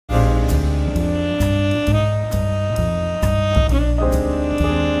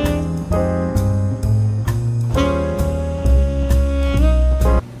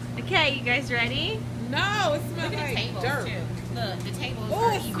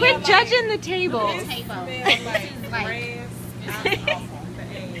Quit judging the table. This smells like grass. It's awful.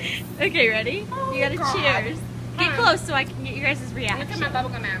 Okay, ready? Oh, you gotta God. cheers. Get close so I can get your guys' reaction. Look at my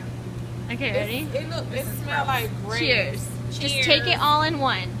bubblegum out. Okay, ready? It smells like grass. Cheers. Just take it all in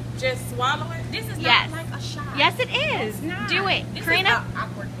one. Just swallow it? This is Yes. not like a shot. Yes, it is. It's not. Do it. This Karina, is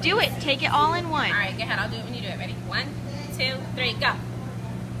awkward. do it. Take it all in one. All right, go ahead. I'll do it when you do it. Ready? 1, 2, 3, go.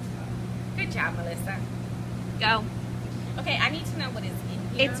 Good job, Melissa. Go. Okay, I need to know what is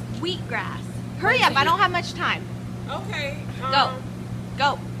in here. It's wheatgrass. Hurry up. I don't have much time. Okay. Go.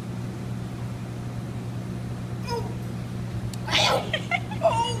 Go.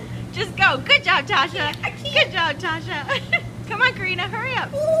 Just go. Good job, Tasha. Good job, Tasha. Come on, Karina. Hurry up.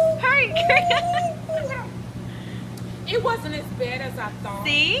 Hurry, Karina. It wasn't as bad as I thought.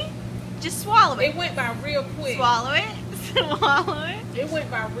 See? Just swallow it. It went by real quick. Swallow it. Swallow it. It went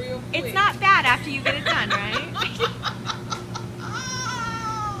by real quick. It's not bad after you get it done, right?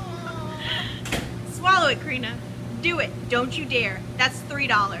 Swallow it, Karina. Do it. Don't you dare. That's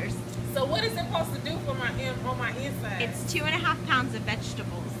 $3. So what is it supposed to do for my on my inside? It's 2.5 pounds of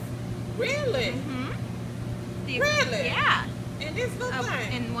vegetables. Really? Really? Yeah. In this little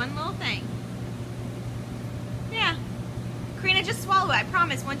thing? In one little thing. Yeah. Karina, just swallow it. I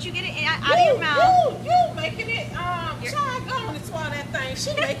promise. Once you get it out of your mouth. You making it, child, go on and swallow that thing.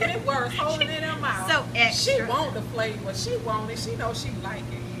 She making it worse, holding it in her mouth. So extra. She want the flavor. She want it. She knows she like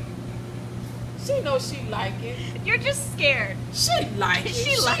it. She knows she like it. You're just scared. She like it.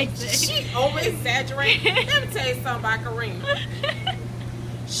 She likes it. She over exaggerating. Let me tell you something about Karina.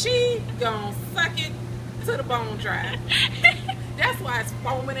 She gonna suck it to the bone dry. That's why it's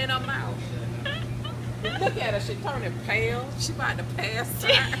foaming in her mouth. Look at her. She turning pale. She about to pass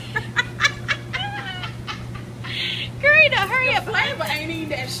out. Karina, hurry up. The flavor ain't even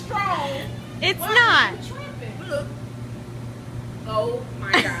that strong. It's Why not. are you tripping? Look. Oh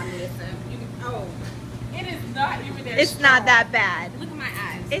my God, Melissa. It is not even that It's strong. not that bad. Look at my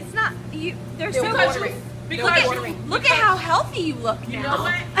eyes. It's not. They're so Because watering. because Look at how healthy you look you now. know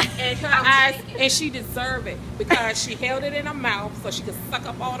what? And her eyes, and she deserved it because she held it in her mouth so she could suck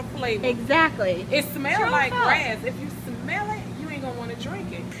up all the flavor. Exactly. It smells Sure like felt. grass. If you smell it, you ain't gonna want to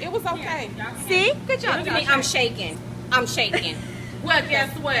drink it. It was okay. See? Good job, Look at me. Tasha. I'm shaking. I'm shaking. Well,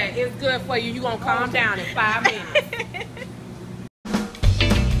 guess what? It's good for you. You gonna calm down in 5 minutes.